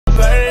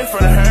in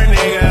front of her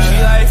nigga. She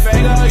like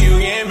Fago, you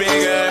getting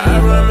bigger. I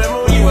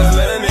remember when you was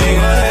little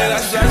nigga. I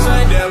got shots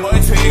like that boy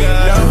Tigger.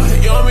 No,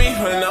 you want me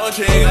for no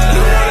trigger.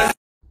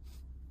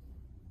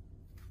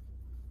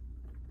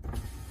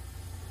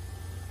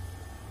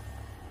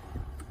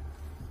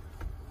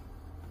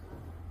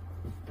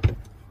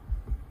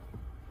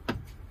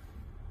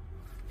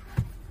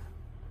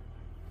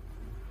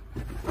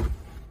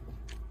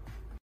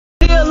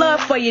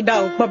 Love for you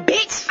though, but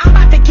bitch, I'm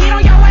about to get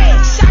on your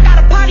ass. I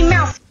got a potty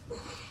mouth.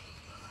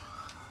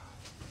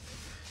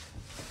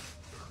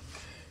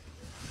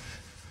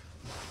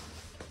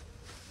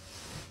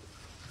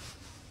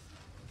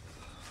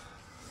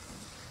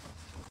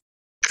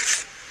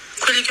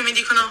 Quelli che mi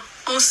dicono,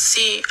 oh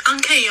sì,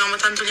 anche io amo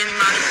tanto gli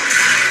animali.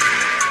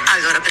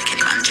 Allora perché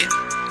li mangi?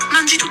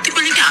 Mangi tutti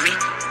quelli che ami.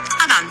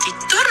 Avanti,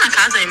 torna a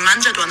casa e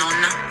mangia tua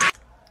nonna.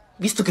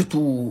 Visto che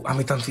tu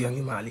ami tanto gli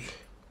animali,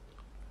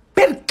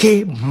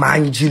 perché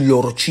mangi il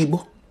loro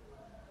cibo?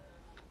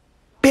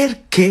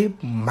 Perché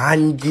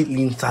mangi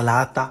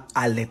l'insalata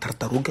alle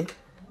tartarughe?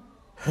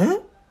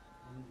 Non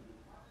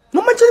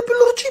mangiare più il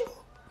loro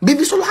cibo?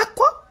 Bevi solo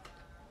acqua?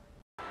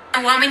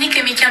 Uomini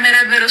che mi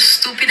chiamerebbero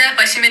stupida e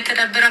poi si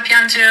metterebbero a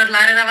piangere e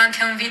urlare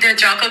davanti a un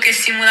videogioco che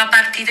simula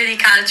partite di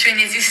calcio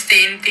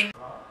inesistenti.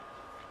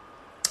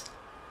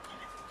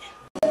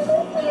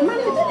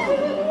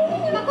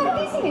 Ma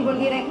cortissimi vuol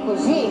dire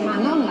così, ma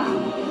non la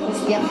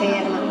stia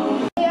ferma.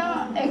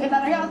 E che da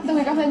ragazzo con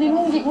i capelli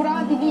lunghi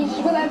curati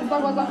dici cos'è questa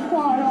cosa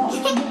qua,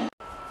 no?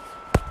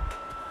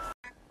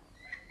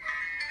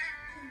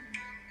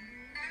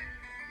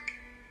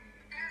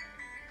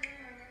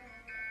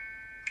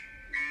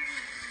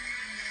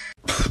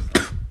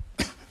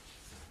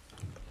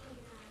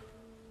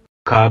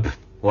 Cup,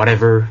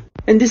 whatever.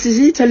 And this is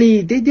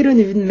Italy. They didn't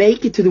even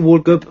make it to the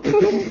World Cup.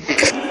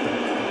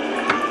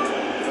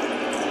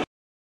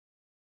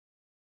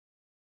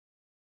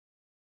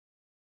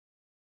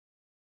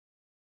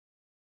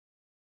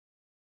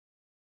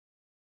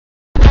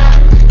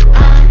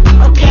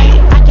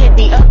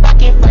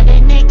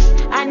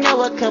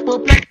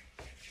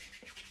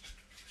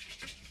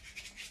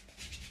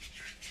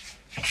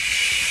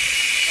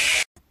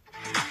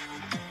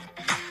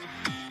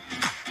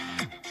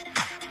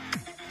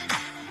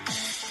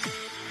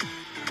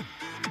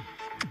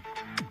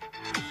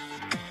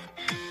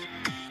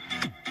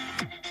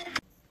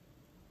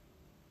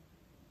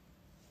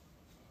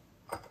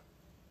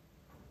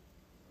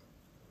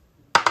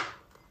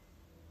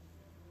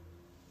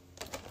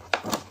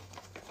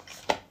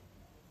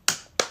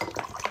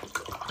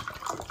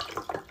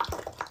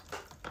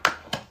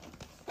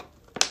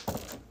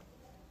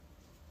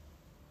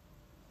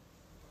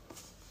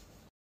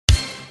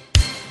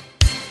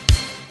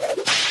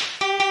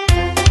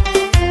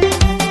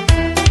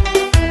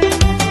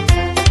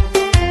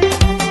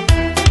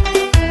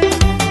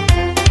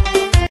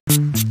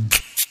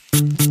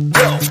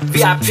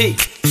 VIP.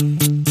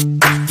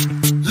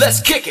 Let's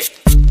kick it.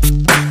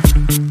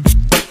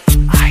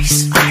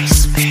 Ice,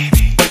 ice,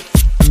 baby.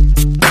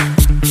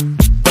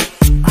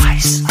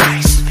 Ice,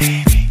 ice,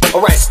 baby.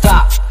 Alright,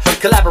 stop.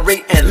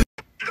 Collaborate and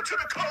to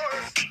the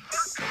chorus.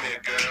 Come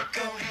here, girl.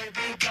 Go ahead,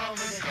 be gone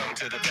with it. Come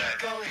to the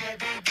back. Go ahead,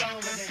 be gone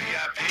with it.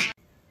 VIP.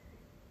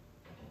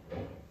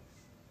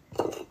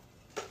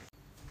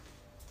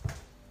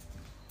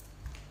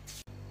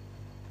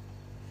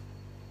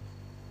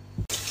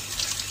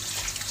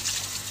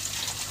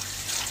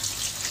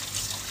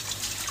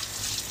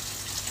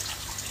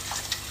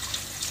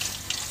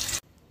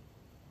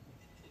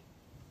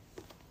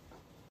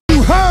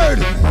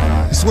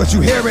 It's what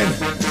you hearing.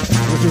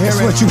 It's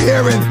what you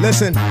hearing.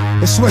 Listen.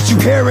 It's what you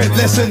hearing.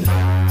 Listen.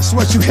 It's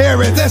what you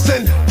hearing.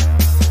 Listen.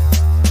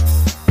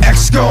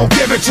 X gon'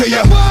 give it to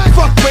you.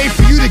 Fuck, wait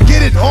for you to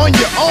get it on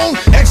your own.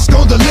 X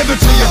gon' deliver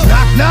to you.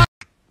 Knock, knock.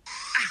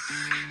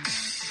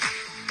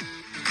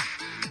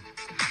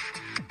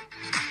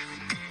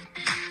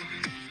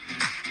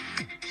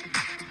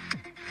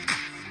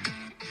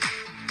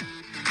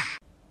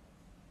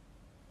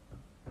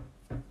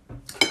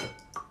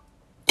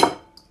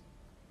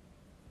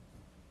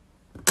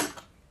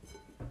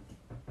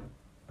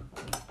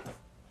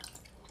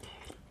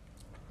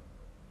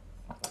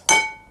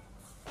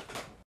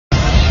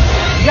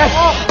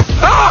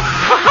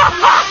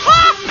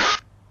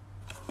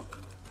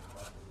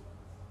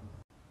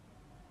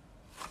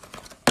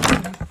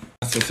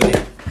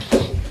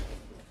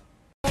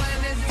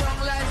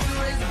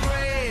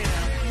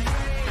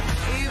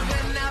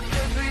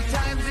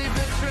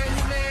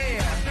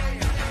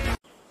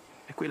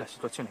 E qui la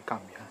situazione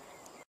cambia.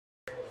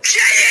 Can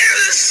you hear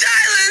the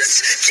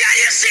silence? Can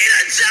you see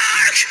the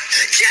dark?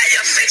 Can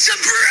you fix a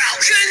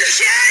broken?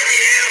 Can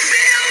you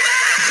feel my...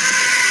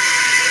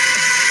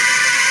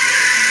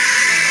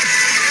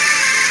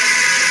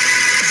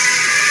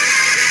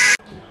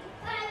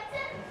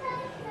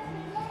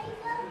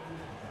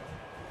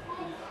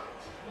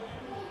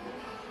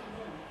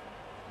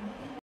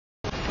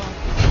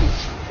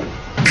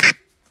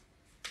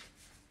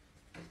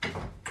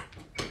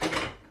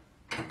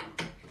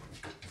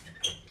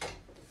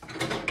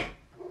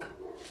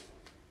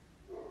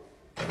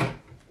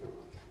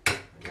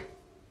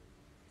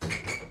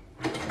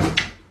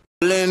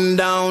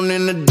 down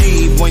in the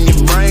deep. When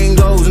your brain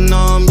goes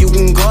numb, you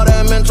can call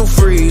that mental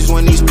freeze.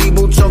 When these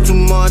people talk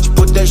too much,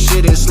 put that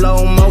shit in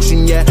slow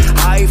motion. Yeah,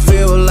 I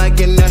feel like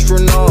an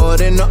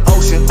astronaut in the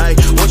ocean. Ay,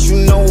 what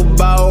you know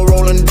about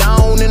rolling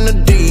down in the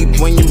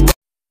deep? When you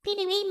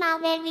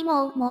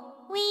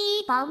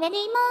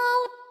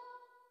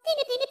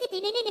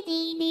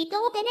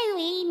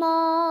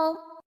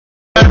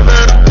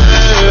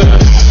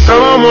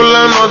Grabamos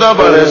la nota,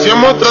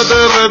 parecíamos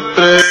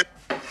extraterrestres.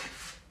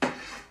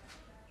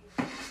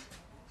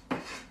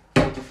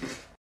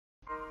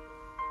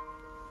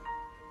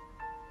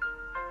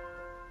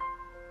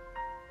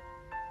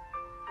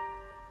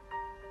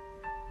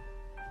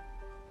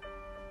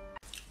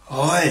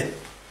 Oi!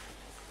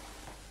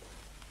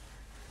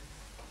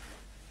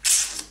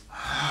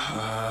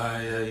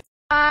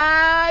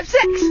 5,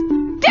 6.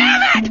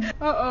 Damn it!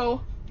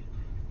 Uh-oh.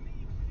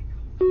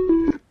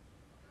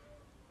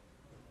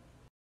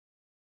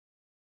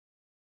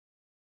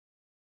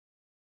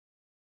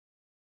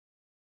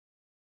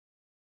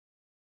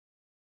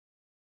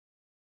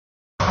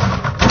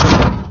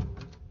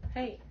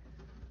 Hey,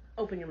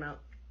 open your mouth.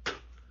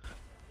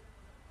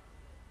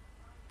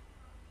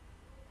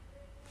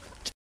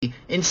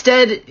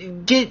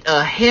 Instead, get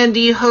a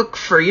handy hook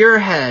for your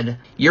head.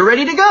 You're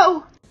ready to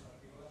go!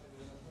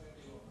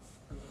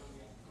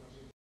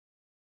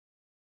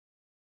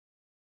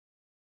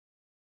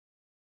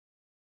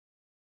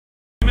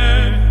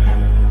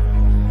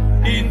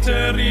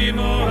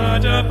 Interrimo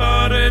ad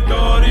appare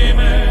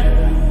dorime.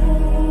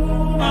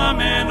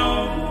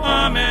 Ameno,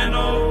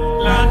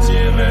 ameno,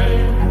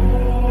 lanciremo,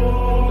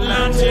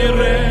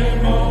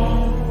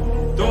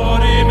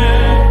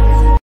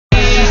 dorime.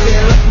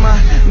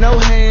 No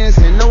hands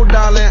and no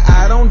darling,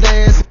 I don't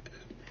dance.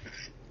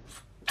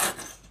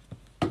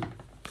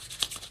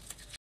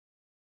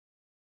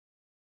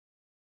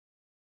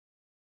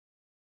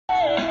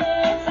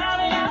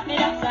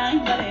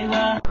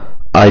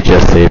 I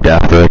just saved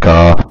after the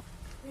call.